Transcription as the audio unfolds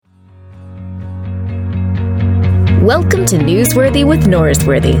Welcome to Newsworthy with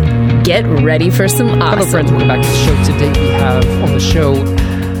Norsworthy. Get ready for some awesome. Hello, friends. Welcome back to the show. Today we have on the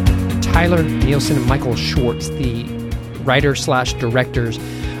show Tyler Nielsen and Michael Schwartz, the writer/directors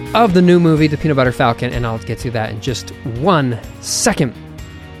of the new movie, The Peanut Butter Falcon, and I'll get to that in just 1 second.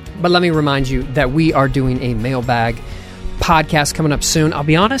 But let me remind you that we are doing a mailbag podcast coming up soon. I'll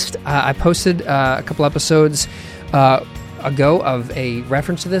be honest, I posted a couple episodes ago of a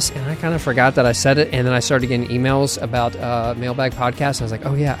reference to this, and I kind of forgot that I said it, and then I started getting emails about mailbag podcast, and I was like,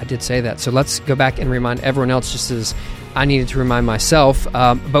 oh yeah, I did say that. So let's go back and remind everyone else, just as I needed to remind myself.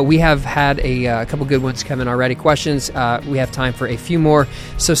 But we have had a couple good ones come in already. Questions, we have time for a few more,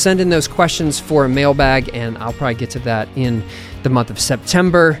 so send in those questions for a mailbag, and I'll probably get to that in the month of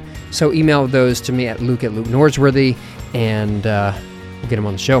September. So email those to me at Luke@LukeNorsworthy, and we'll get them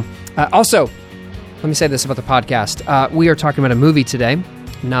on the show. Also, let me say this about the podcast. We are talking about a movie today,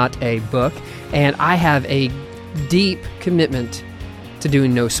 not a book, and I have a deep commitment to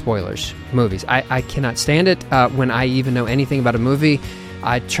doing no spoilers movies. I cannot stand it when I even know anything about a movie.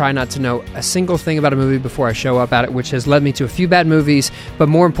 I try not to know a single thing about a movie before I show up at it, which has led me to a few bad movies, but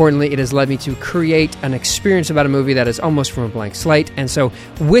more importantly, it has led me to create an experience about a movie that is almost from a blank slate. And so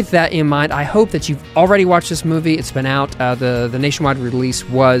with that in mind, I hope that you've already watched this movie. It's been out. The nationwide release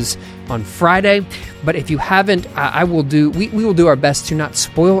was on Friday, but if you haven't, we will do our best to not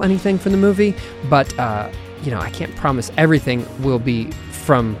spoil anything from the movie, but I can't promise everything will be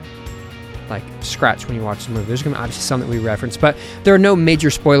from like scratch when you watch the movie. There's going to be obviously some that we reference, but there are no major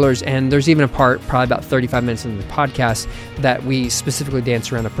spoilers, and there's even a part, probably about 35 minutes into the podcast, that we specifically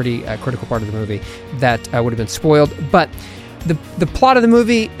dance around a pretty critical part of the movie that would have been spoiled. But the plot of the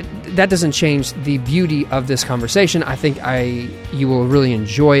movie, that doesn't change the beauty of this conversation. I think you will really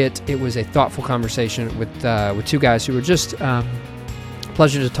enjoy it. It was a thoughtful conversation with two guys who were just a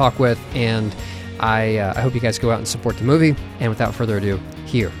pleasure to talk with, and I hope you guys go out and support the movie. And without further ado,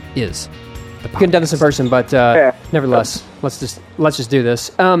 here is the podcast. We could have done this in person, but nevertheless, let's just do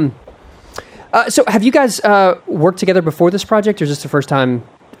this. So have you guys worked together before this project, or is this the first time?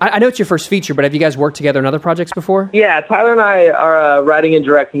 I know it's your first feature, but have you guys worked together on other projects before? Yeah, Tyler and I, our writing and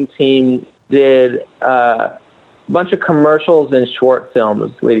directing team, did a bunch of commercials and short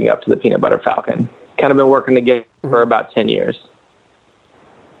films leading up to the Peanut Butter Falcon. Kind of been working together for about 10 years.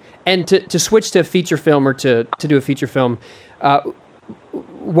 And to switch to a feature film, or to do a feature film,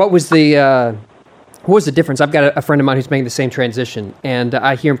 what was the difference? I've got a friend of mine who's making the same transition, and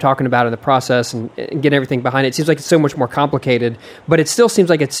I hear him talking about it in the process and getting everything behind it. It seems like it's so much more complicated, but it still seems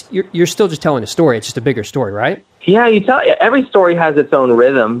like you're still just telling a story. It's just a bigger story, right? Yeah, every story has its own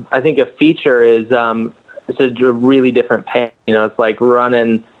rhythm. I think a feature is it's a really different pace. It's like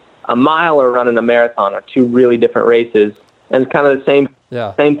running a mile or running a marathon are two really different races, and it's kind of the same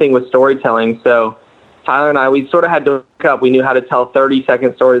thing with storytelling. So Tyler and I, we sort of had to look up. We knew how to tell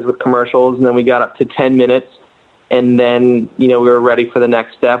 30-second stories with commercials, and then we got up to 10 minutes, and then, we were ready for the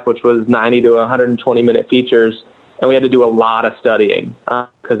next step, which was 90 to 120-minute features, and we had to do a lot of studying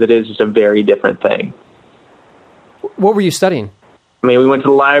because it is just a very different thing. What were you studying? I mean, we went to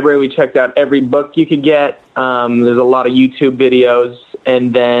the library. We checked out every book you could get. There's a lot of YouTube videos,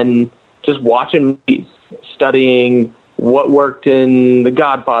 and then just watching movies, studying what worked in The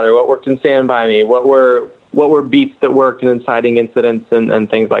Godfather, what worked in Stand By Me, what were beats that worked in inciting incidents and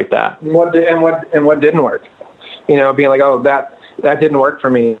things like that. What didn't work? Being like, oh, that didn't work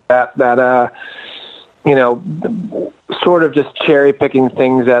for me. That sort of just cherry picking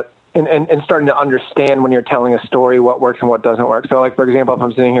things and starting to understand when you're telling a story what works and what doesn't work. So, like, for example, if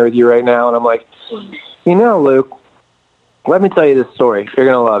I'm sitting here with you right now and I'm like, Luke, let me tell you this story. You're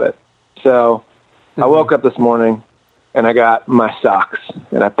gonna love it. So, I woke up this morning, and I got my socks,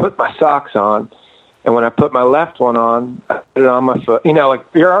 and I put my socks on, and when I put my left one on, I put it on my foot.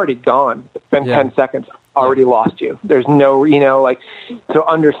 You're already gone. It's been 10 seconds. Already lost you. There's no, so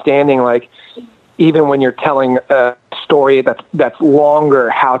understanding, even when you're telling a story that's longer,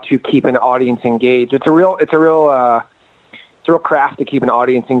 how to keep an audience engaged. It's a real craft to keep an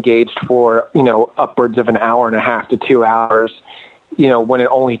audience engaged for, upwards of an hour and a half to 2 hours, when it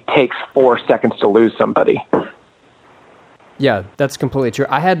only takes 4 seconds to lose somebody. Yeah, that's completely true.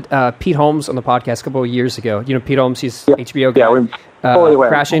 I had Pete Holmes on the podcast a couple of years ago. Pete Holmes, he's HBO guy. Yeah, we're fully aware.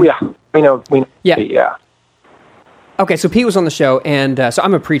 Crashing. Yeah, we know. Yeah. Okay, so Pete was on the show, and so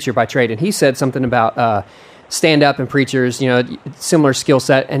I'm a preacher by trade, and he said something about stand-up and preachers, similar skill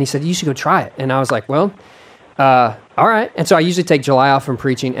set, and he said, you should go try it. And I was like, well, all right. And so I usually take July off from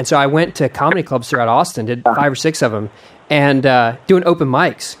preaching, and so I went to comedy clubs throughout Austin, did 5 or 6 of them, and doing open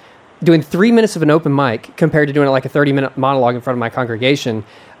mics. Doing 3 minutes of an open mic compared to doing like a 30-minute monologue in front of my congregation,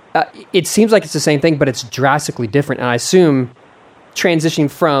 it seems like it's the same thing, but it's drastically different. And I assume transitioning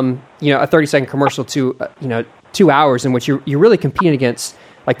from, a 30-second commercial to, 2 hours in which you're really competing against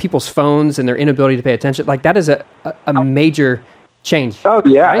like people's phones and their inability to pay attention. Like that is a major change. Oh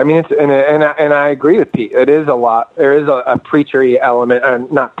yeah. Right? I mean, and I agree with Pete. It is a lot. There is a preachery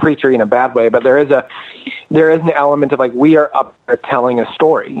element, not preachery in a bad way, but there is an element of like, we are up there telling a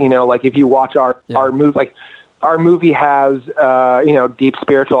story, like if you watch our movie, like our movie has, deep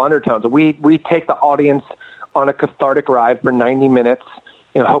spiritual undertones. We take the audience on a cathartic ride for 90 minutes.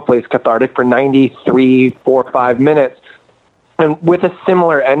 Hopefully it's cathartic for 93, 4, 5 minutes. And with a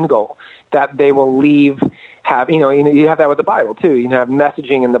similar end goal that they will leave, you have that with the Bible too. You have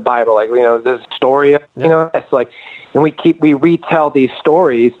messaging in the Bible, like, this story, it's like, and we retell these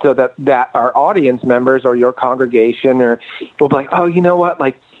stories so that our audience members or your congregation will be like, oh, you know what?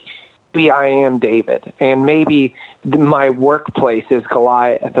 Like, maybe I am David, and maybe my workplace is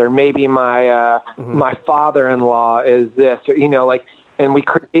Goliath, or maybe my my father-in-law is this, or, and we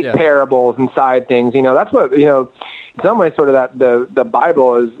create parables inside things. That's what, in some ways, sort of that the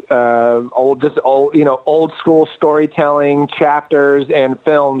Bible is old school storytelling, chapters and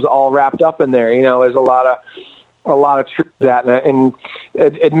films all wrapped up in there. There's a lot of truth to that. And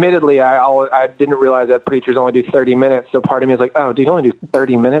admittedly, I didn't realize that preachers only do 30 minutes. So part of me is like, oh, do you only do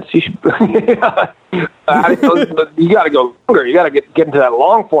 30 minutes? You should, you got to go longer. You got to get into that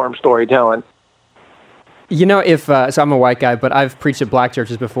long form storytelling. So I'm a white guy, but I've preached at black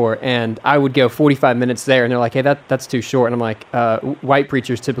churches before, and I would go 45 minutes there, and they're like, hey, that's too short. And I'm like, white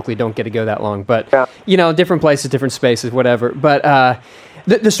preachers typically don't get to go that long. But, different places, different spaces, whatever. But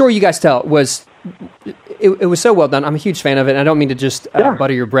the story you guys tell was, it was so well done. I'm a huge fan of it, and I don't mean to just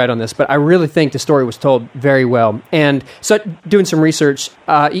butter your bread on this, but I really think the story was told very well. And so doing some research,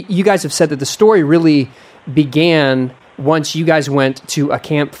 you guys have said that the story really began once you guys went to a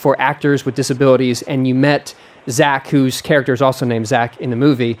camp for actors with disabilities and you met Zach, whose character is also named Zach in the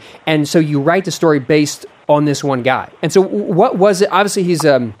movie. And so you write the story based on this one guy. And so what was it? Obviously, he's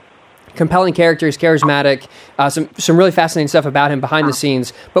a compelling character. He's charismatic. Some really fascinating stuff about him behind the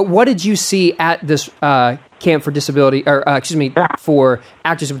scenes. But what did you see at this camp for for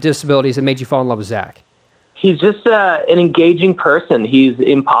actors with disabilities that made you fall in love with Zach? He's just an engaging person. He's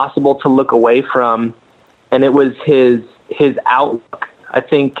impossible to look away from. And it was his outlook. I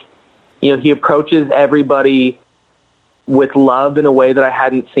think, he approaches everybody with love in a way that I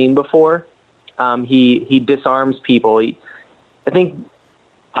hadn't seen before. He disarms people. I think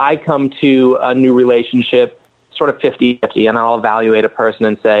I come to a new relationship sort of 50-50, and I'll evaluate a person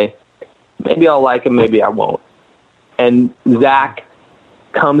and say, maybe I'll like him, maybe I won't. And Zach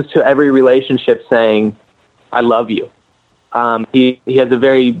comes to every relationship saying, I love you. He has a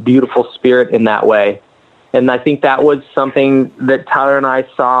very beautiful spirit in that way. And I think that was something that Tyler and I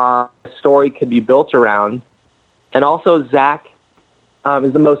saw a story could be built around. And also, Zach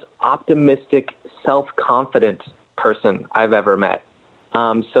is the most optimistic, self-confident person I've ever met.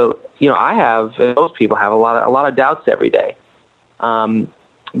 So, I have, and most people have a lot of doubts every day.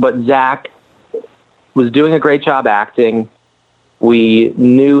 But Zach was doing a great job acting. We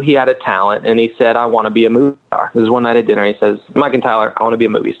knew he had a talent, and he said, I want to be a movie star. This was one night at dinner. He says, Mike and Tyler, I want to be a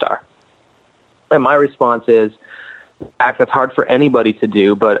movie star. And my response is, that's hard for anybody to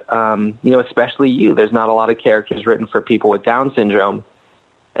do, but, especially you. There's not a lot of characters written for people with Down syndrome.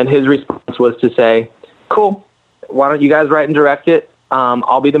 And his response was to say, cool, why don't you guys write and direct it?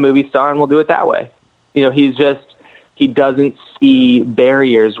 I'll be the movie star, and we'll do it that way. He doesn't see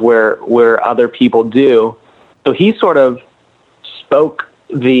barriers where other people do. So he sort of spoke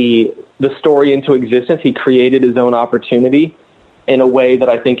the story into existence. He created his own opportunity in a way that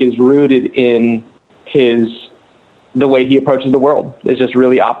I think is rooted in the way he approaches the world. Is just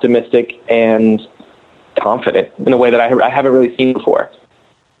really optimistic and confident in a way that I haven't really seen before.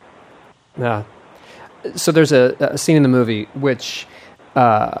 Yeah. So there's a scene in the movie which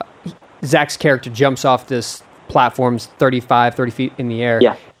Zach's character jumps off this platform 30 feet in the air.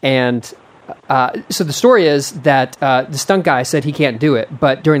 Yeah. And so the story is that the stunt guy said he can't do it,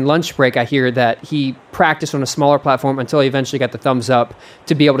 but during lunch break, I hear that he practiced on a smaller platform until he eventually got the thumbs up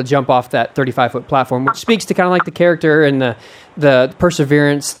to be able to jump off that 35-foot platform, which speaks to kind of like the character and the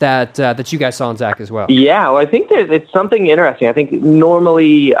perseverance that you guys saw in Zach as well. Yeah, well, I think it's something interesting. I think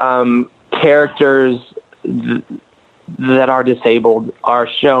normally characters that are disabled are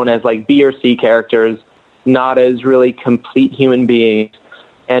shown as like B or C characters, not as really complete human beings.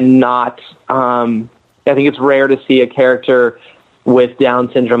 And not, I think it's rare to see a character with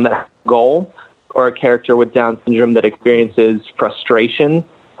Down syndrome that has a goal, or a character with Down syndrome that experiences frustration.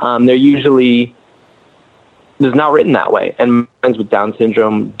 They're usually is not written that way. And friends with Down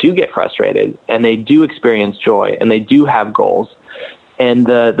syndrome do get frustrated, and they do experience joy, and they do have goals. And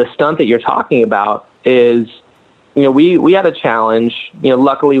the stunt that you're talking about is, we had a challenge.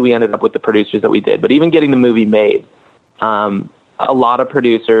 Luckily we ended up with the producers that we did. But even getting the movie made, a lot of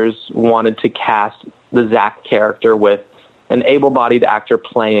producers wanted to cast the Zach character with an able-bodied actor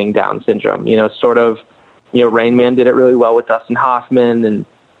playing Down syndrome. Rain Man did it really well with Dustin Hoffman, and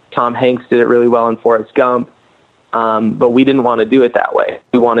Tom Hanks did it really well in Forrest Gump. But we didn't want to do it that way.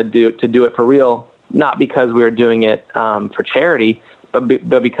 We wanted to do it for real, not because we were doing it for charity,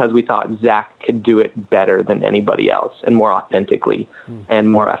 but because we thought Zach could do it better than anybody else, and more authentically,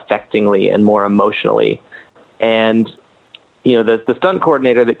 and more affectingly, and more emotionally. And the stunt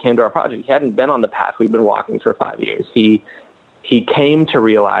coordinator that came to our project, he hadn't been on the path we've been walking for 5 years. He came to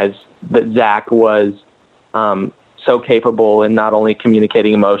realize that Zach was so capable in not only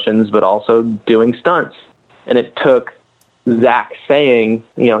communicating emotions, but also doing stunts. And it took Zach saying,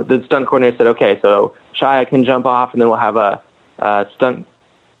 the stunt coordinator said, okay, so Shia can jump off, and then we'll have a stunt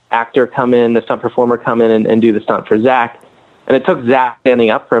actor come in, the stunt performer come in and do the stunt for Zach. And it took Zach standing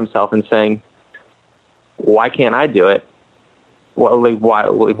up for himself and saying, why can't I do it? Well,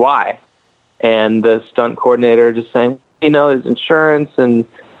 why? And the stunt coordinator just saying, there's insurance, and,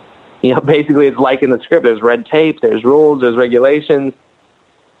 basically it's like in the script, there's red tape, there's rules, there's regulations.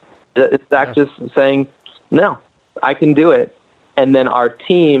 It's Zach just saying, no, I can do it. And then our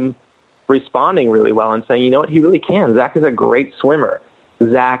team responding really well and saying, he really can. Zach is a great swimmer.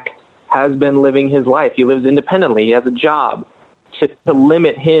 Zach has been living his life. He lives independently. He has a job. To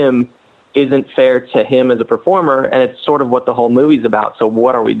limit him isn't fair to him as a performer, and it's sort of what the whole movie's about. So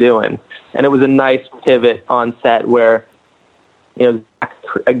what are we doing? And it was a nice pivot on set where, Zach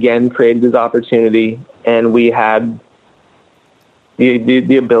again created his opportunity, and we had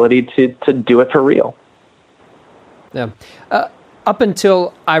the ability to do it for real. Yeah. Up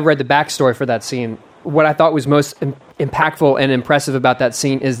until I read the backstory for that scene, what I thought was most impactful and impressive about that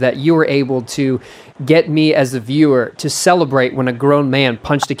scene is that you were able to get me as a viewer to celebrate when a grown man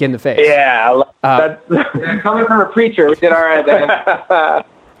punched a kid in the face. Yeah, coming from a preacher, we did all right there.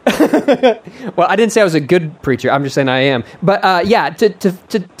 Well, I didn't say I was a good preacher. I'm just saying I am. But to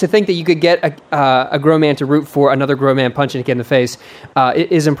think that you could get a grown man to root for another grown man punching a kid in the face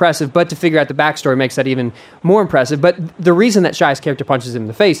is impressive. But to figure out the backstory makes that even more impressive. But the reason that Shia's character punches him in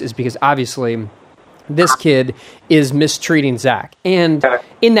the face is because obviously this kid is mistreating Zach. And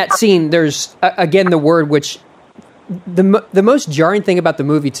in that scene, there's again the word which the most jarring thing about the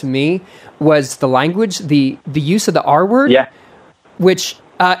movie to me was the language, the use of the R word. Yeah. Which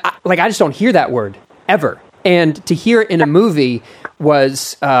I just don't hear that word ever, and to hear it in a movie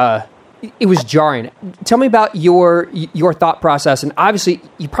was it was jarring. Tell me about your thought process, and obviously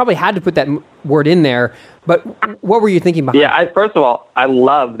you probably had to put that word in there, but what were you thinking behind? Yeah, first of all, I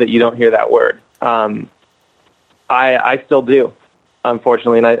love that you don't hear that word. I still do,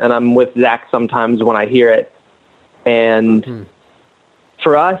 unfortunately, and I'm with Zach sometimes when I hear it, and.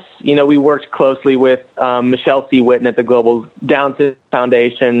 For us, we worked closely with Michelle C. Witten at the Global Down Syndrome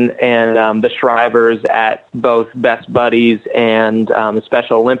Foundation and the Shrivers at both Best Buddies and the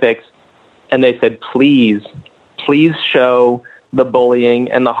Special Olympics. And they said, please show the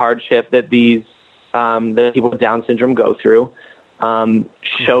bullying and the hardship that these that people with Down syndrome go through.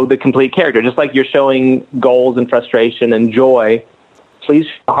 Show the complete character. Just like you're showing goals and frustration and joy, please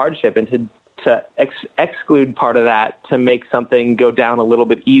show the hardship, and to exclude part of that to make something go down a little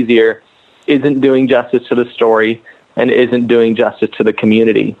bit easier isn't doing justice to the story and isn't doing justice to the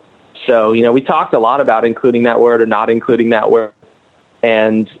community. So, we talked a lot about including that word or not including that word,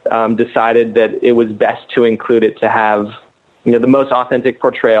 and decided that it was best to include it to have, the most authentic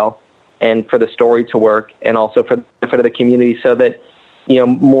portrayal and for the story to work, and also for the community, so that,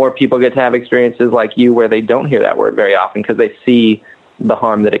 more people get to have experiences like you where they don't hear that word very often because they see the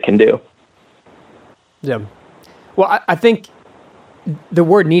harm that it can do. Yeah. Well, I think the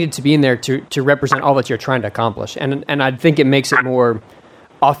word needed to be in there to represent all that you're trying to accomplish. And I think it makes it more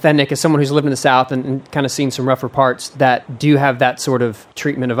authentic as someone who's lived in the South and kind of seen some rougher parts that do have that sort of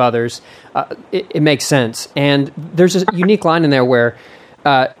treatment of others. It makes sense. And there's a unique line in there where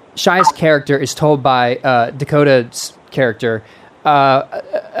Shia's character is told by Dakota's character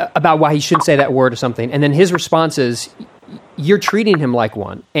about why he shouldn't say that word or something. And then his response is, you're treating him like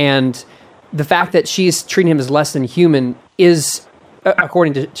one. And the fact that she's treating him as less than human is,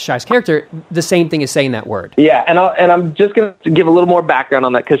 according to Shia's character, the same thing as saying that word. Yeah, and I'm just going to give a little more background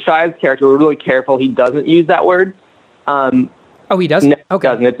on that, because Shia's character, we're really careful he doesn't use that word. Oh, he doesn't? No,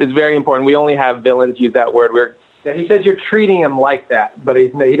 okay. He doesn't. It's very important. We only have villains use that word. Yeah, he says you're treating him like that, but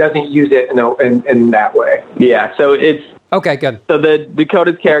he doesn't use it in that way. Yeah, so it's Okay, good. so the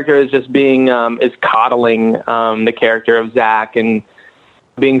Dakota's character is just being is coddling the character of Zach and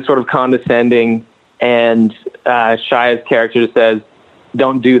being sort of condescending, and Shia's character says,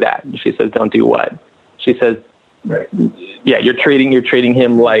 "Don't do that." And she says, "Don't do what?" She says, Right. "Yeah, you're treating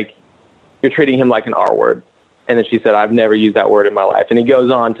him like an R word." And then she said, "I've never used that word in my life." And he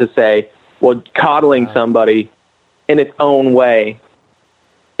goes on to say, "Well, coddling somebody in its own way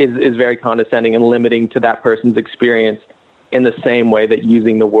is very condescending and limiting to that person's experience in the same way that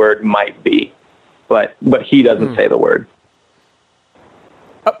using the word might be." But he doesn't say the word.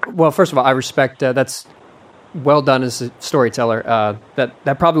 Well, first of all, I respect that's well done as a storyteller.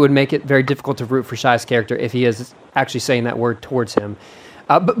 That probably would make it very difficult to root for Shia's character if he is actually saying that word towards him.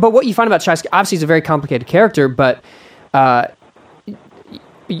 But what you find about Shia's, obviously he's a very complicated character, but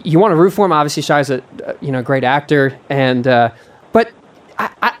you want to root for him. Obviously, Shia's a great actor, and but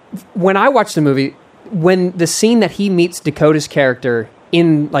when I watched the movie, when the scene that he meets Dakota's character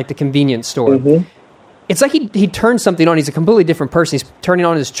in like the convenience store, it's like he turns something on. He's a completely different person. He's turning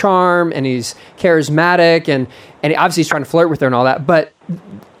on his charm, and he's charismatic, and obviously he's trying to flirt with her and all that. But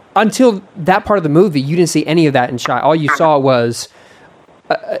until that part of the movie, you didn't see any of that in Shia. All you saw was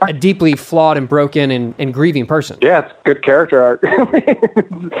a deeply flawed and broken and grieving person. Yeah, it's good character arc.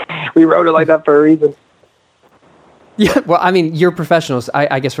 We wrote it like that for a reason. Yeah, well, I mean, you're professionals,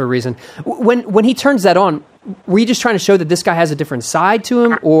 I guess, for a reason. When he turns that on, were you just trying to show that this guy has a different side to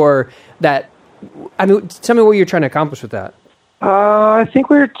him, or that? I mean, tell me what you're trying to accomplish with that. I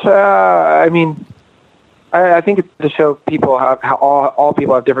think I think it's to show people how all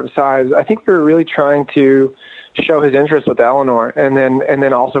people have different sides. I think we were really trying to show his interest with Eleanor, and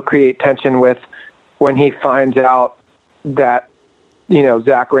then also create tension with when he finds out that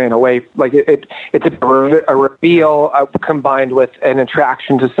Zach ran away. Like it's a reveal combined with an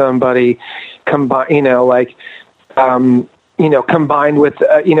attraction to somebody, combined with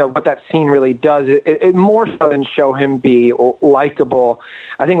what that scene really does. It more so than show him be likable.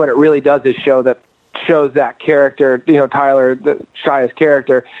 I think what it really does is shows that character, Tyler, Shia's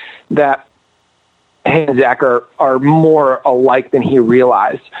character, that he and Zach are more alike than he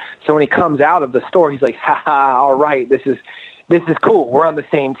realized. So when he comes out of the store, he's like, "Ha ha! All right, this is cool. We're on the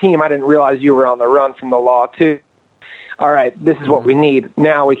same team. I didn't realize you were on the run from the law too. All right, this is what we need.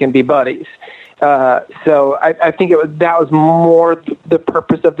 Now we can be buddies." So I think that was more the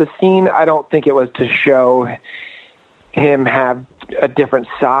purpose of the scene. I don't think it was to show him have a different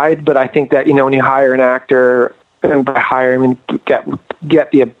side, but I think that when you hire an actor, and by hire, I mean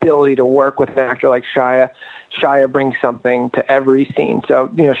get the ability to work with an actor like Shia. Shia brings something to every scene. So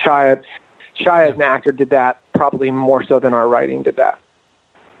Shia as an actor did that probably more so than our writing did that.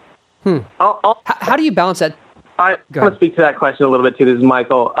 How do you balance that? I want to speak to that question a little bit too. This is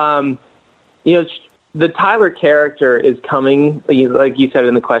Michael. The Tyler character is coming, like you said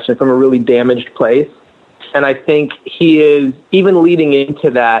in the question, from a really damaged place. And I think he is, even leading into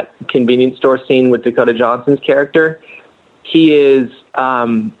that convenience store scene with Dakota Johnson's character, he is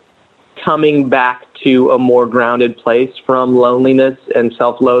coming back to a more grounded place from loneliness and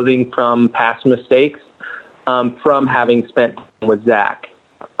self-loathing, from past mistakes, from having spent time with Zach.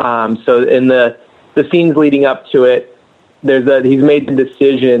 So in the scenes leading up to it, he's made the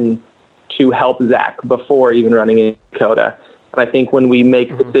decision to help Zach before even running into Dakota. And I think when we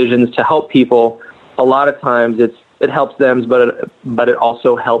make decisions to help people, a lot of times it helps them, but it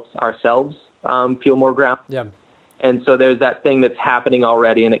also helps ourselves feel more grounded. Yeah. And so there's that thing that's happening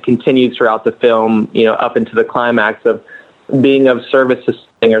already, and it continues throughout the film, up into the climax of being of service to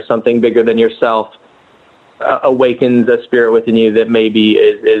something or something bigger than yourself awakens a spirit within you that maybe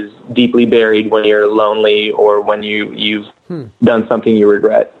is deeply buried when you're lonely or when you've done something you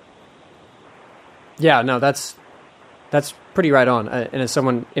regret. Yeah, no, that's pretty right on. And as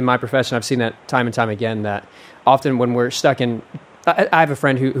someone in my profession, I've seen that time and time again, that often when we're stuck in... I have a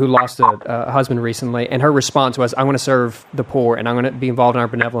friend who lost a husband recently, and her response was, "I want to serve the poor, and I'm going to be involved in our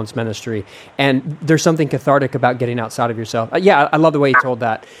benevolence ministry." And there's something cathartic about getting outside of yourself. I love the way he told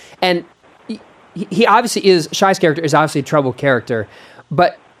that. And he obviously is... Shia's character is obviously a troubled character,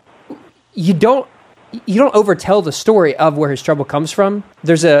 but you don't overtell the story of where his trouble comes from.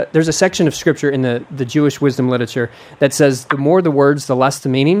 There's a section of scripture in the Jewish wisdom literature that says the more the words, the less the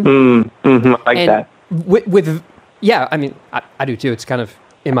meaning. I like that. Yeah, I mean, I do too. It's kind of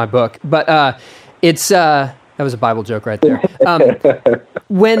in my book, but it's that was a Bible joke right there.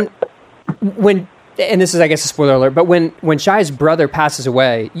 When and this is, I guess, a spoiler alert, but when Shia's brother passes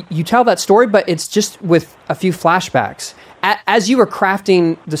away, you tell that story, but it's just with a few flashbacks. As you were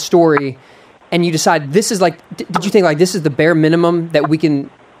crafting the story, and you decide this is like, did you think like this is the bare minimum that we can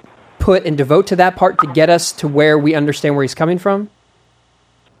put and devote to that part to get us to where we understand where he's coming from?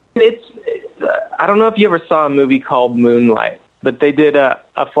 I don't know if you ever saw a movie called Moonlight, but they did a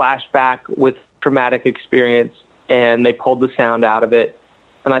flashback with traumatic experience, and they pulled the sound out of it.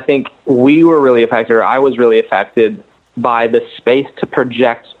 And I think we were really affected, or I was really affected by the space to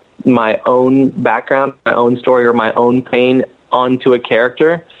project my own background, my own story, or my own pain onto a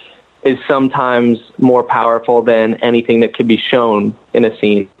character is sometimes more powerful than anything that could be shown in a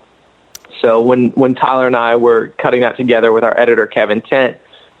scene. So when Tyler and I were cutting that together with our editor, Kevin Tent,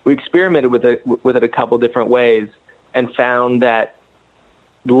 we experimented with it a couple different ways and found that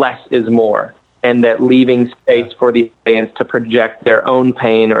less is more, and that leaving space for the audience to project their own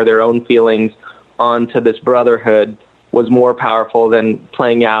pain or their own feelings onto this brotherhood was more powerful than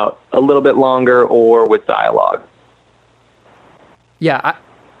playing out a little bit longer or with dialogue. Yeah,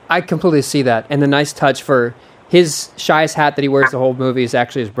 I completely see that. And the nice touch for his Shia's hat that he wears the whole movie is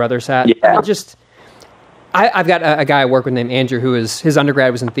actually his brother's hat. Yeah. I've got a guy I work with named Andrew who his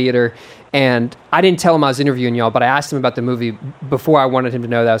undergrad was in theater, and I didn't tell him I was interviewing y'all, but I asked him about the movie before I wanted him to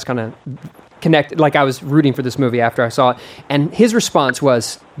know that I was kind of connected, like I was rooting for this movie after I saw it. And his response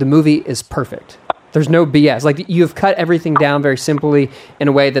was, the movie is perfect. There's no BS. Like, you've cut everything down very simply in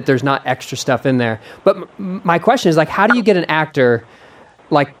a way that there's not extra stuff in there. But my question is, like, how do you get an actor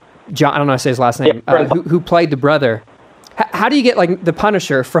like John, I don't know how to say his last name, who played the brother? How do you get, like, the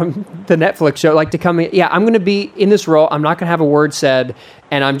Punisher from the Netflix show, like, to come in? Yeah, I'm going to be in this role. I'm not going to have a word said,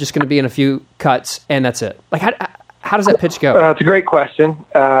 and I'm just going to be in a few cuts, and that's it. Like, how does that pitch go? It's a great question,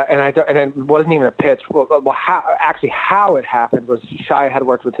 and it wasn't even a pitch. Well, how it happened was Shia had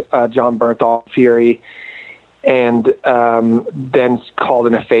worked with John Bernthal, Fury, and then called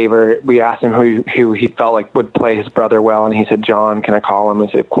in a favor. We asked him who he felt like would play his brother well, and he said, "John, can I call him?" And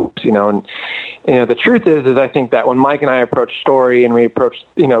said, "Of course," And the truth is I think that when Mike and I approached story and we approached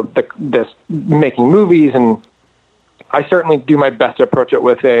this making movies, and I certainly do my best to approach it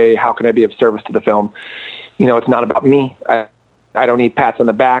with how can I be of service to the film. It's not about me. I don't need pats on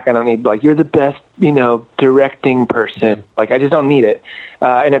the back. I don't need, like, you're the best, directing person. Like, I just don't need it.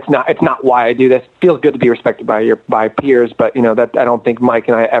 And it's not why I do this. It feels good to be respected by peers, but, that I don't think Mike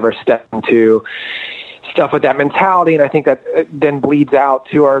and I ever step into stuff with that mentality. And I think that then bleeds out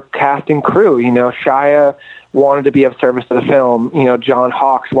to our cast and crew. Shia wanted to be of service to the film. John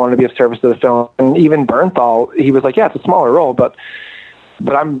Hawkes wanted to be of service to the film. And even Bernthal, he was like, yeah, it's a smaller role, but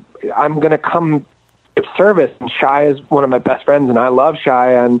I'm going to come of service, and Shia is one of my best friends, and I love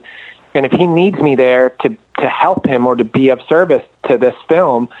Shia, and if he needs me there to help him or to be of service to this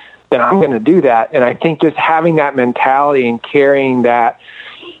film, then I'm going to do that. And I think just having that mentality and carrying that,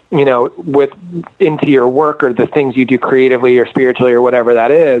 into your work or the things you do creatively or spiritually or whatever that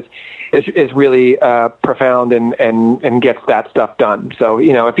is really profound and gets that stuff done. So,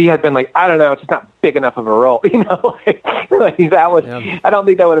 if he had been like, I don't know, it's just not big enough of a role, like that would, yeah. I don't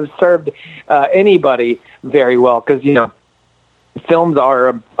think that would have served anybody very well, because, films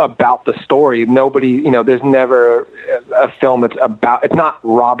are about the story. Nobody, there's never a film that's about, it's not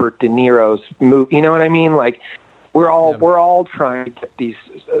Robert De Niro's movie, you know what I mean? Like, we're all trying to get these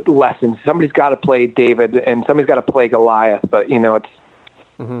lessons. Somebody's got to play David and somebody's got to play Goliath, but it's,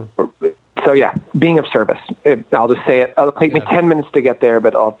 so yeah, being of service. I'll just say it. It'll take me 10 minutes to get there,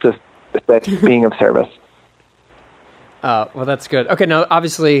 but I'll just say being of service. Well, that's good. Okay. Now,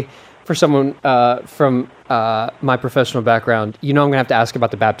 obviously for someone, from, my professional background, I'm going to have to ask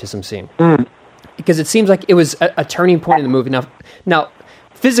about the baptism scene, because it seems like it was a turning point in the movie. Now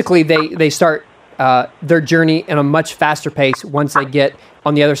physically they start, their journey in a much faster pace. Once they get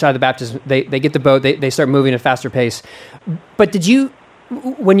on the other side of the baptism, they get the boat, they start moving at a faster pace. But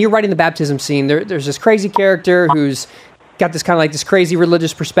when you're writing the baptism scene, there's this crazy character who's got this kind of like this crazy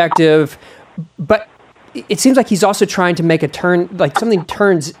religious perspective, but it seems like he's also trying to make a turn, like something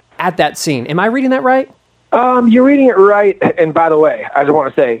turns at that scene. Am I reading that right? You're reading it right. And by the way, I just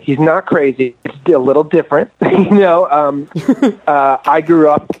want to say he's not crazy. It's a little different. I grew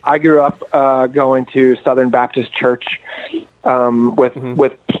up going to Southern Baptist Church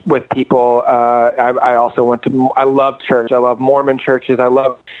with people. I also I love church. I love Mormon churches. I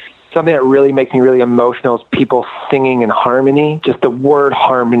love something that really makes me really emotional is people singing in harmony. Just the word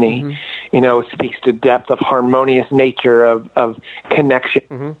harmony, speaks to depth of harmonious nature of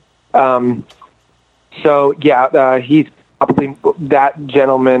connection. So yeah, he's probably, that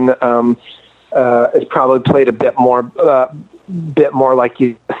gentleman has probably played a bit more like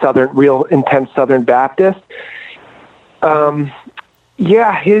you real intense Southern Baptist.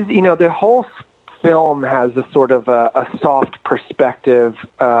 Yeah, his the whole film has a sort of a soft perspective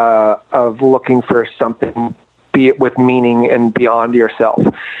of looking for something, be it with meaning and beyond yourself.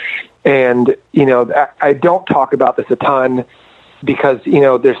 And, I don't talk about this a ton because,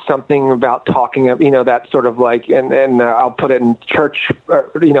 there's something about talking of, that sort of like, and I'll put it in church,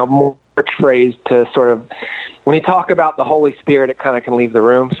 more church phrase to sort of, when you talk about the Holy Spirit, it kind of can leave the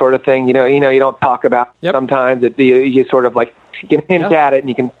room sort of thing. You don't talk about sometimes it, you sort of like, you can hint at it and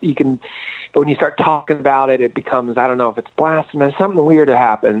you can, but when you start talking about it, it becomes, I don't know if it's blasphemous, something weird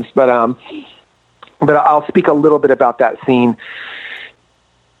happens, but I'll speak a little bit about that scene.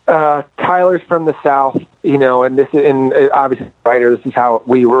 Tyler's from the South, and this is, and obviously, writer, this is how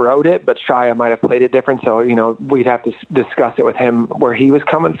we wrote it, but Shia might have played it different. So, we'd have to discuss it with him where he was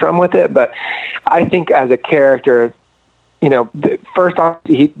coming from with it. But I think as a character, first off,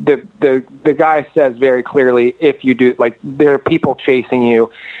 the guy says very clearly, if you do, like, there are people chasing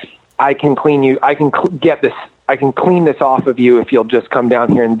you, I can clean you. I can I can clean this off of you if you'll just come down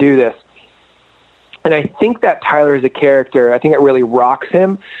here and do this. And I think that Tyler is a character, I think it really rocks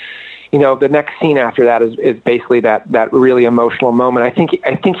him. The next scene after that is basically that really emotional moment.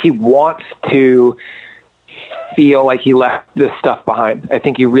 I think he wants to feel like he left this stuff behind. I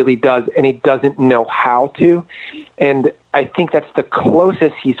think he really does, and he doesn't know how to. And I think that's the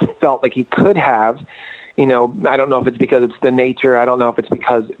closest he's felt like he could have. I don't know if it's because it's the nature. I don't know if it's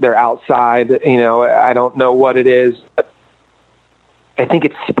because they're outside. I don't know what it is. I think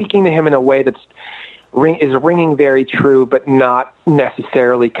it's speaking to him in a way that's is ringing very true, but not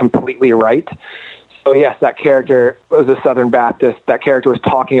necessarily completely right. So yes, that character was a Southern Baptist. That character was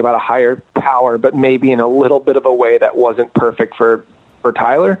talking about a higher power, but maybe in a little bit of a way that wasn't perfect for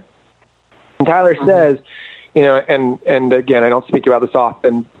Tyler. And Tyler says, and again, I don't speak about this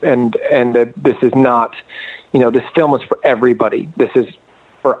often, and this is not, this film is for everybody. This is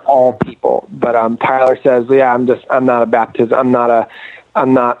for all people. But Tyler says, I'm not a baptism.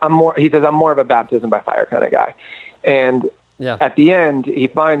 He says, I'm more of a baptism by fire kind of guy. And at the end, he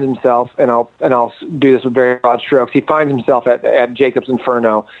finds himself, and I'll do this with very broad strokes. He finds himself at Jacob's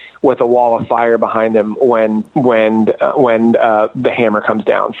Inferno with a wall of fire behind him when the hammer comes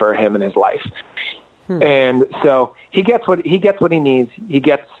down for him in his life. And so he gets what he needs. He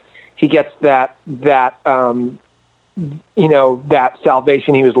gets that that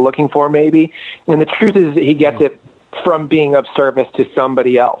salvation he was looking for, maybe. And the truth is that he gets it from being of service to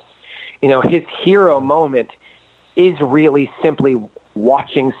somebody else. His hero moment is really simply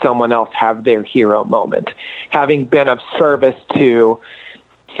watching someone else have their hero moment. Having been of service to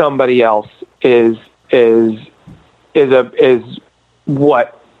somebody else is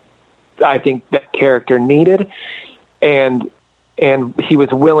what I think that character needed. And he was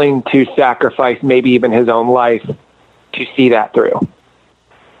willing to sacrifice maybe even his own life to see that through.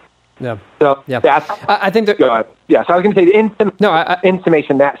 Yeah. So that's, I think that, so I was going to say, in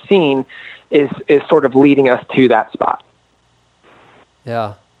summation, that scene is sort of leading us to that spot.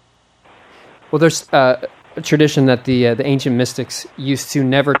 Yeah. Well, there's a tradition that the ancient mystics used to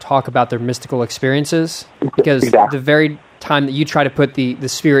never talk about their mystical experiences, because the very time that you try to put the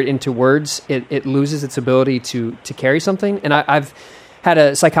spirit into words, it loses its ability to carry something. And I've had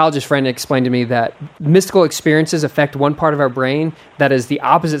a psychologist friend explain to me that mystical experiences affect one part of our brain that is the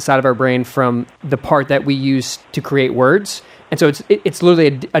opposite side of our brain from the part that we use to create words. And so it's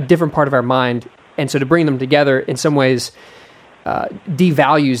literally a different part of our mind. And so to bring them together in some ways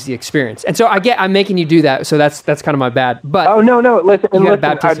devalues the experience. And so I'm making you do that. So that's kind of my bad. But no. Listen,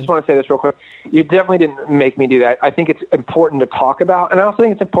 I just want to say this real quick. You definitely didn't make me do that. I think it's important to talk about, and I also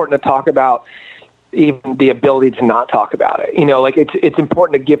think it's important to talk about even the ability to not talk about it. It's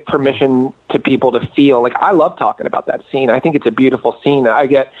important to give permission to people to feel. Like, I love talking about that scene. I think it's a beautiful scene. I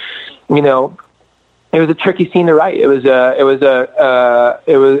get, it was a tricky scene to write. We're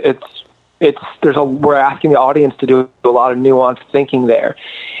asking the audience to do a lot of nuanced thinking there.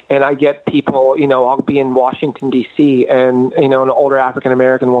 And I get people, I'll be in Washington, D.C., and, an older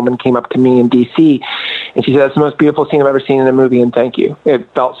African-American woman came up to me in D.C., and she said, "It's the most beautiful scene I've ever seen in a movie, and thank you.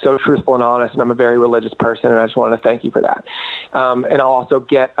 It felt so truthful and honest, and I'm a very religious person, and I just wanted to thank you for that." And I'll also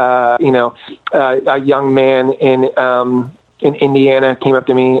get, a young man in Indiana came up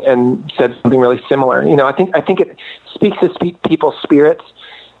to me and said something really similar. I think it speaks to people's spirits.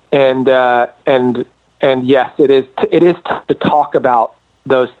 And yes, it is to talk about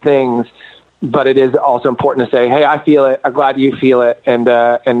those things, but it is also important to say, "Hey, I feel it. I'm glad you feel it." And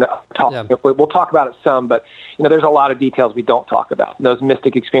talk. Yeah. We'll talk about it some, but there's a lot of details we don't talk about. Those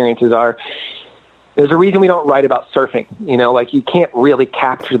mystic experiences are there's a reason we don't write about surfing. Like you can't really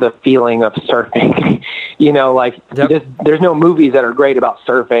capture the feeling of surfing. There's no movies that are great about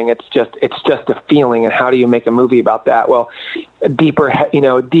surfing. It's just a feeling. And how do you make a movie about that? Well, deeper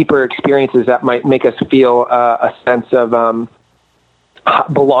experiences that might make us feel a sense of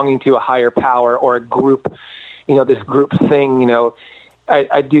belonging to a higher power or a group. This group thing.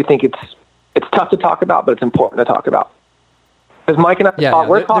 I do think it's tough to talk about, but it's important to talk about. Because Mike and I,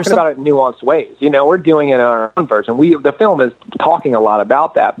 we're talking about it in nuanced ways. We're doing it in our own version. The film is talking a lot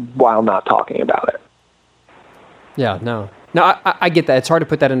about that while not talking about it. Yeah, no, I get that. It's hard to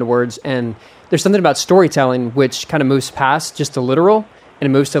put that into words. And there's something about storytelling which kind of moves past just the literal and it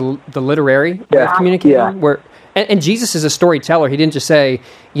moves to the literary way of communicating. And Jesus is a storyteller. He didn't just say,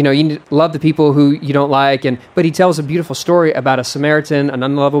 you need to love the people who you don't like, but he tells a beautiful story about a Samaritan, an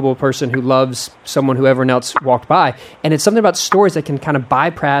unlovable person who loves someone who everyone else walked by. And it's something about stories that can kind of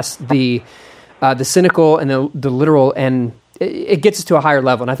bypass the cynical and the literal, and it gets us to a higher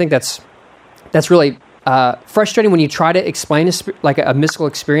level. And I think that's really frustrating when you try to explain a mystical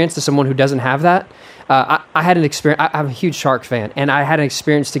experience to someone who doesn't have that. I had an experience. I'm a huge shark fan, and I had an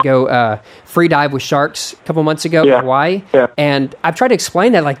experience to go free dive with sharks a couple months ago in Hawaii. Yeah. And I've tried to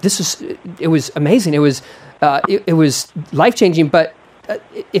explain that it was amazing. It was life changing. But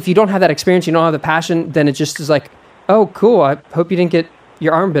if you don't have that experience, you don't have the passion, then it just is like, oh, cool. I hope you didn't get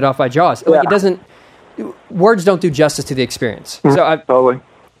your arm bit off by Jaws. Like it doesn't. Words don't do justice to the experience. So totally.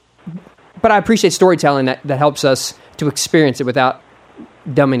 But I appreciate storytelling that helps us to experience it without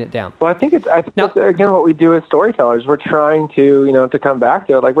dumbing it down. Well, I think that's, again, what we do as storytellers. We're trying to, to come back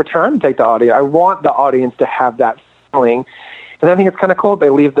to it. Like, we're trying to take the audience. I want the audience to have that feeling. And I think it's kind of cool. They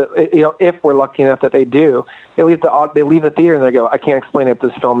leave if we're lucky enough that they do, they leave the theater and they go, I can't explain it, but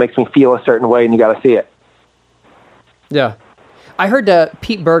this film makes me feel a certain way and you got to see it. Yeah. I heard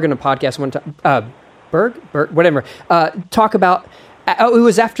Pete Berg in a podcast one time, Berg, whatever, talk about, it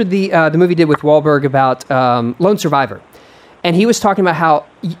was after the movie did with Wahlberg about Lone Survivor. And he was talking about how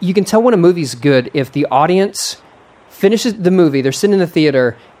you can tell when a movie's good if the audience finishes the movie, they're sitting in the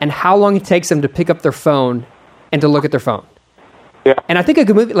theater, and how long it takes them to pick up their phone and to look at their phone. Yeah. And I think a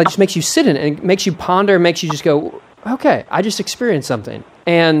good movie just makes you sit in it, and it makes you ponder, makes you just go, okay, I just experienced something.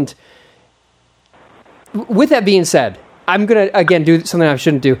 And with that being said, I'm going to, again, do something I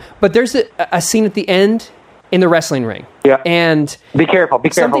shouldn't do, but there's a scene at the end in the wrestling ring. Yeah. And Be careful.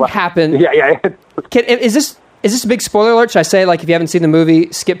 Something happened. Yeah. Is this a big spoiler alert? Should I say, like, if you haven't seen the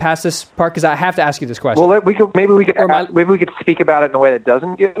movie, skip past this part? Because I have to ask you this question. Well, maybe we could speak about it in a way that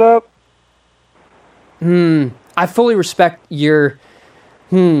doesn't give it up. I fully respect your.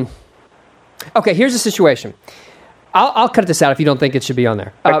 Okay, here's the situation. I'll cut this out if you don't think it should be on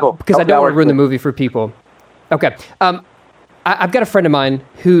there. Cool. Because I don't want to ruin the movie for people. Okay. I've got a friend of mine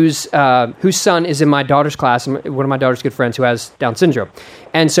whose son is in my daughter's class, and one of my daughter's good friends who has Down syndrome.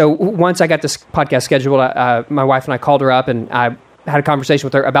 And so once I got this podcast scheduled, my wife and I called her up, and I had a conversation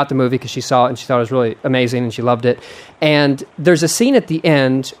with her about the movie because she saw it and she thought it was really amazing and she loved it. And there's a scene at the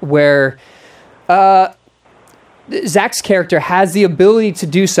end where Zach's character has the ability to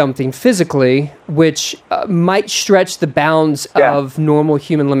do something physically which might stretch the bounds of normal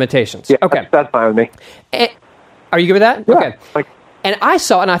human limitations. Yeah, okay, that's fine with me. Are you good with that? Yeah. Okay. And I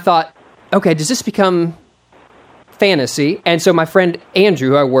saw it and I thought, okay, does this become fantasy? And so my friend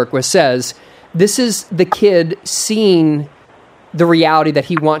Andrew, who I work with, says, this is the kid seeing the reality that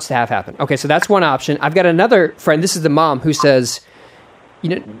he wants to have happen. Okay, so that's one option. I've got another friend, this is the mom, who says,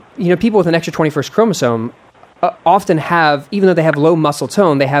 you know, people with an extra 21st chromosome often have, even though they have low muscle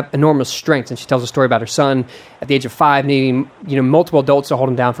tone, they have enormous strength. And she tells a story about her son at the age of 5 needing, multiple adults to hold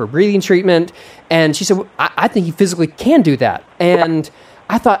him down for breathing treatment. And she said, well, I think he physically can do that. And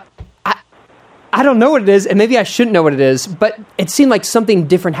I thought, I don't know what it is, and maybe I shouldn't know what it is, but it seemed like something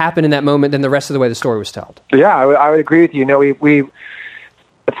different happened in that moment than the rest of the way the story was told. Yeah, I would agree with you.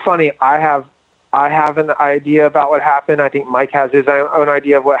 It's funny. I have an idea about what happened. I think Mike has his own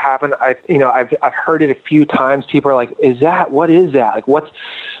idea of what happened. I've heard it a few times. People are like, what is that? Like,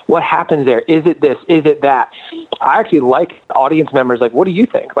 what happens there? Is it this? Is it that? I actually like audience members. Like, what do you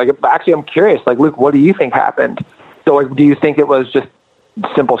think? Like, actually, I'm curious. Like, Luke, what do you think happened? So, like, do you think it was just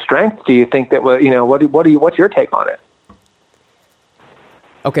simple strength? Do you think that what's your take on it?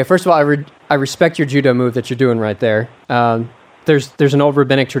 Okay, first of all, I respect your judo move that you're doing right there. There's an old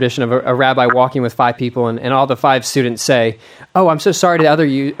rabbinic tradition of a rabbi walking with 5 people, and all the 5 students say, "Oh, I'm so sorry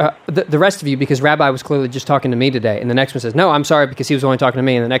to the rest of you, because Rabbi was clearly just talking to me today." And the next one says, "No, I'm sorry because he was only talking to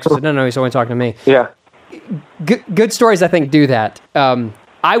me." And the next one said, "No, he's only talking to me." Yeah. Good stories, I think, do that.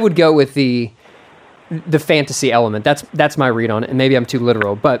 I would go with the fantasy element. That's my read on it, and maybe I'm too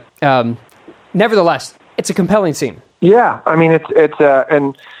literal, but nevertheless, it's a compelling scene. Yeah, I mean,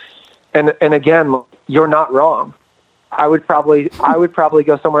 and again, you're not wrong. I would probably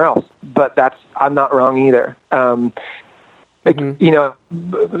go somewhere else, but I'm not wrong either. You know,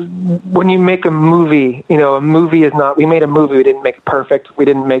 when you make a movie, you know, we made a movie, we didn't make it perfect. We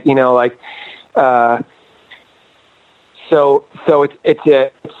didn't make, you know, like, so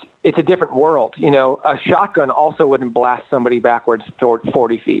it's a different world. You know, a shotgun also wouldn't blast somebody backwards toward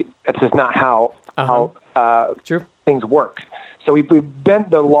 40 feet. That's just not how True. things work. So we bent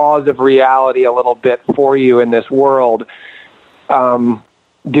the laws of reality a little bit for you in this world.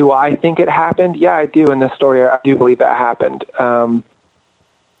 Do I think it happened? Yeah, I do. In this story, I do believe that happened.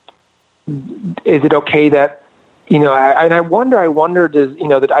 Is it okay that, you know, I wonder, does, you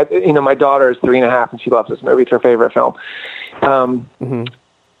know, my daughter is 3.5 and she loves this movie. It's her favorite film.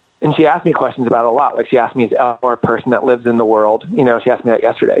 And she asked me questions about it a lot. Like, she asked me, is Eleanor a person that lives in the world? You know, she asked me that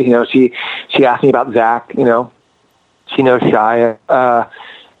yesterday. You know, she asked me about Zach, you know, she knows Shia.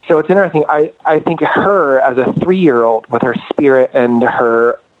 So it's interesting. I think her as a 3-year-old with her spirit and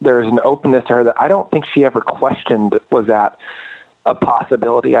there's an openness to her that I don't think she ever questioned was that a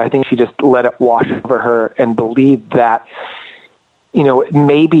possibility. I think she just let it wash over her and believed that, you know,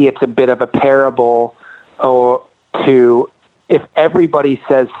 maybe it's a bit of a parable to, if everybody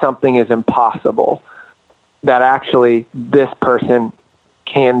says something is impossible, that actually this person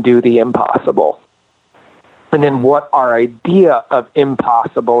can do the impossible. And then what our idea of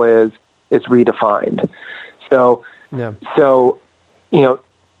impossible is redefined. So, you know,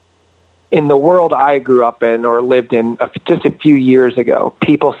 in the world I grew up in or lived in just a few years ago,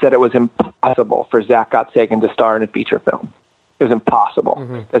 people said it was impossible for Zach Gottsagen to star in a feature film. It was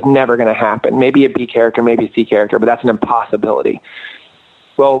impossible. That's never going to happen. Maybe a B character, maybe a C character, but that's an impossibility.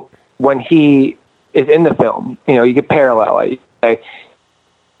 Well, when he is in the film, you know, you could parallel it.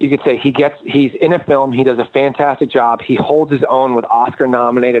 You could say he's in a film, he does a fantastic job, he holds his own with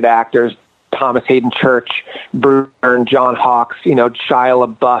Oscar-nominated actors, Thomas Hayden Church, Bruce Dern, John Hawkes, you know, Shia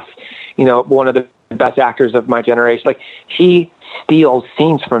LaBeouf, you know, one of the best actors of my generation. Like, he steals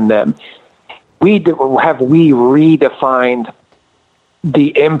scenes from them. We redefined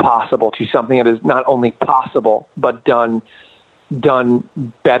the impossible to something that is not only possible, but done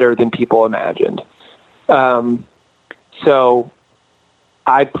better than people imagined. So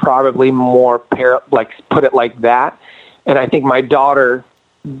I'd probably more put it like that. And I think my daughter,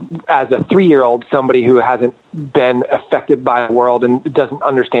 as a 3-year-old, somebody who hasn't been affected by the world and doesn't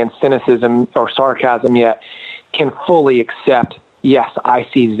understand cynicism or sarcasm yet, can fully accept, yes, I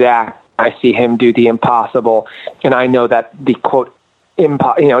see Zach, I see him do the impossible, and I know that the quote, you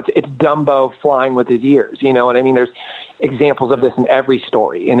know, it's Dumbo flying with his ears. You know what I mean? There's examples of this in every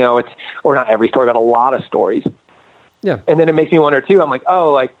story. You know, or not every story, but a lot of stories. Yeah. And then it makes me wonder too. I'm like,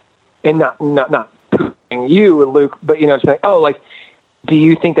 oh, like, and not putting you, Luke, but, you know, it's like, oh, like, do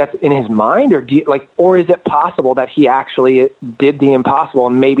you think that's in his mind, or or is it possible that he actually did the impossible,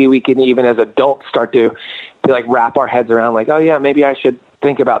 and maybe we can even as adults start to like wrap our heads around, like, oh yeah, maybe I should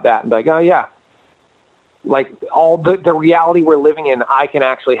think about that, and be like, oh yeah, like all the reality we're living in, I can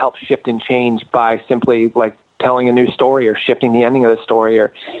actually help shift and change by simply like telling a new story or shifting the ending of the story,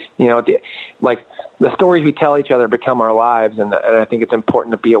 or, you know, like the stories we tell each other become our lives. And I think it's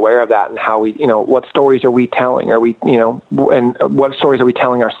important to be aware of that, and how we, you know, what stories are we telling? Are we, you know, and what stories are we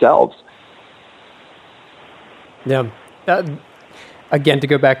telling ourselves? Yeah. Again, to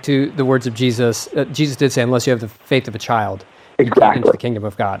go back to the words of Jesus, Jesus did say, unless you have the faith of a child, you can't get into the kingdom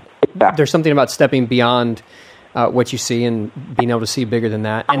of God. Exactly. There's something about stepping beyond what you see and being able to see bigger than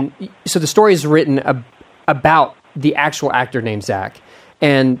that. And so the story is written about the actual actor named Zach.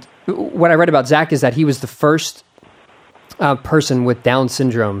 And what I read about Zach is that he was the first person with Down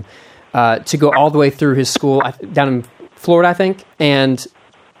syndrome to go all the way through his school down in Florida, I think, and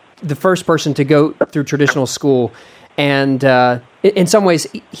the first person to go through traditional school. And in some ways,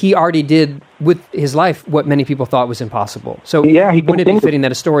 he already did with his life what many people thought was impossible. So yeah, wouldn't it be fitting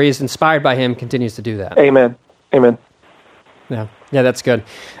that a story is inspired by him, continues to do that? Amen. Yeah, that's good.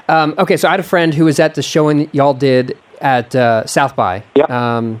 Okay, so I had a friend who was at the showing y'all did at South by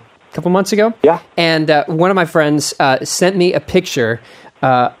a couple months ago. Yeah. And one of my friends sent me a picture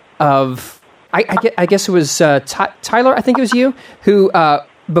of, I guess it was Tyler, I think it was you, who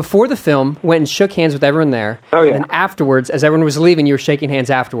before the film went and shook hands with everyone there. Oh, yeah. And afterwards, as everyone was leaving, you were shaking hands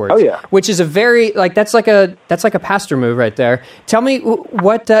afterwards. Oh, yeah. Which is a very, like, that's like a pastor move right there. Tell me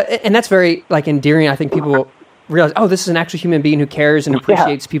what, and that's very, like, endearing. I think people realize, oh, this is an actual human being who cares and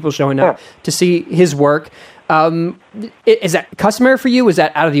appreciates people showing up to see his work. Is that customary for you? Is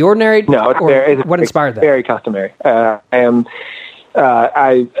that out of the ordinary? No, what inspired that? Very customary.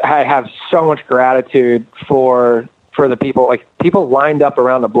 I have so much gratitude for the people. Like, people lined up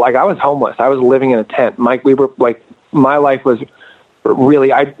around the block. Like, I was homeless. I was living in a tent. My life was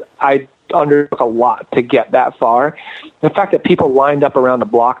really, I undertook a lot to get that far. The fact that people lined up around the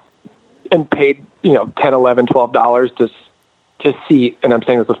block and paid, $10, $11, $12 to see, and I'm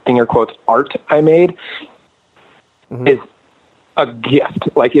saying this with finger quotes, art I made, is a gift.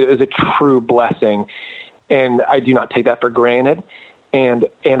 Like, it is a true blessing, and I do not take that for granted. And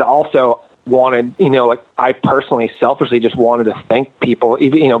also wanted, I personally, selfishly just wanted to thank people,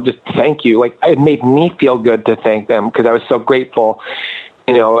 even, just thank you. Like, it made me feel good to thank them because I was so grateful.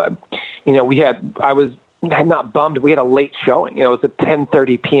 I'm not bummed. We had a late showing. It was a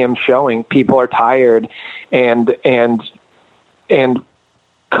 10:30 p.m. showing. People are tired and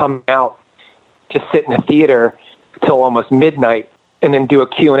come out to sit in a theater till almost midnight and then do a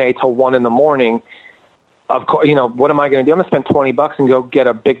Q&A till 1 a.m. Of course, what am I going to do? I'm going to spend $20 and go get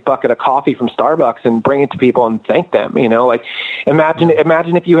a big bucket of coffee from Starbucks and bring it to people and thank them. Like, imagine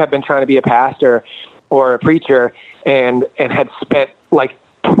if you had been trying to be a pastor or a preacher and had spent like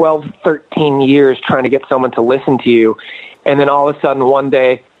 12, 13 years trying to get someone to listen to you. And then all of a sudden one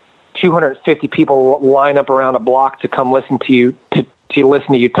day, 250 people line up around a block to come listen to you, to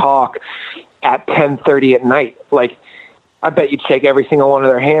listen to you talk at 10:30 at night. Like, I bet you'd shake every single one of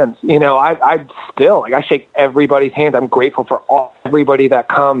their hands. I shake everybody's hands. I'm grateful for everybody that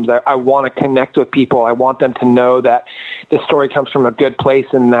comes. I want to connect with people. I want them to know that the story comes from a good place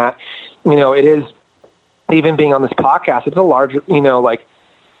and that, it is, even being on this podcast, it's a large,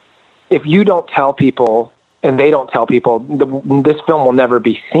 if you don't tell people and they don't tell people, this film will never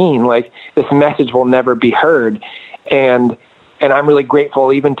be seen. Like, this message will never be heard. And I'm really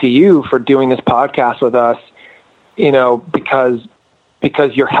grateful even to you for doing this podcast with us, because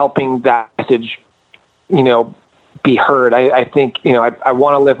you're helping that message, be heard. I think, I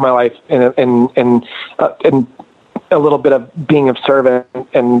want to live my life in a little bit of being of service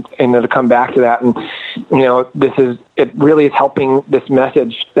and to come back to that. And, it really is helping this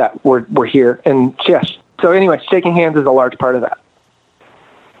message that we're here. And yes. So anyway, shaking hands is a large part of that.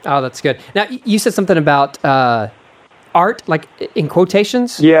 Oh, that's good. Now, you said something about art, like in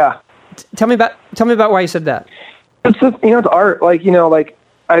quotations. Yeah. Tell me about why you said that. It's just, it's art. Like, you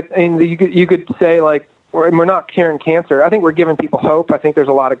could say, like, we're not curing cancer. I think we're giving people hope. I think there's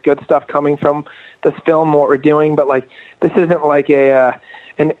a lot of good stuff coming from this film, what we're doing, but like, this isn't like a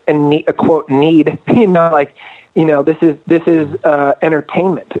quote need, this is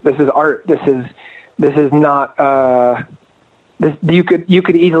entertainment. This is art. This is not, you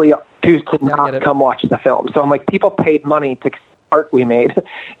could easily choose to not come watch the film. So I'm like, people paid money to art we made.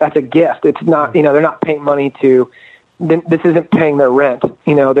 That's a gift. It's not, they're not paying money to, this isn't paying their rent.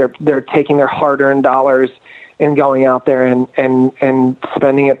 They're taking their hard-earned dollars and going out there and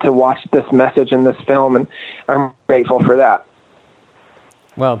spending it to watch this message in this film. And I'm grateful for that.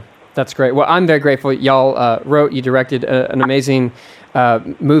 Well, that's great. Well, I'm very grateful. Y'all wrote, you directed an amazing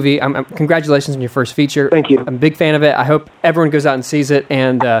movie. Congratulations on your first feature. Thank you. I'm a big fan of it. I hope everyone goes out and sees it.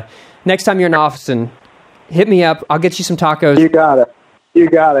 And next time you're in Austin, hit me up. I'll get you some tacos. You got it.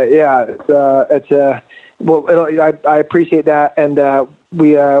 Yeah. I appreciate that, and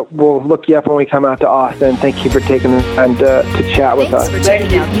we'll look you up when we come out to Austin. Thank you for taking the time to chat with us. Thanks for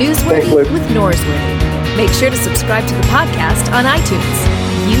checking out Newsworthy with Norsworthy. Make sure to subscribe to the podcast on iTunes.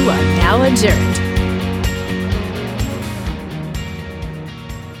 You are now adjourned.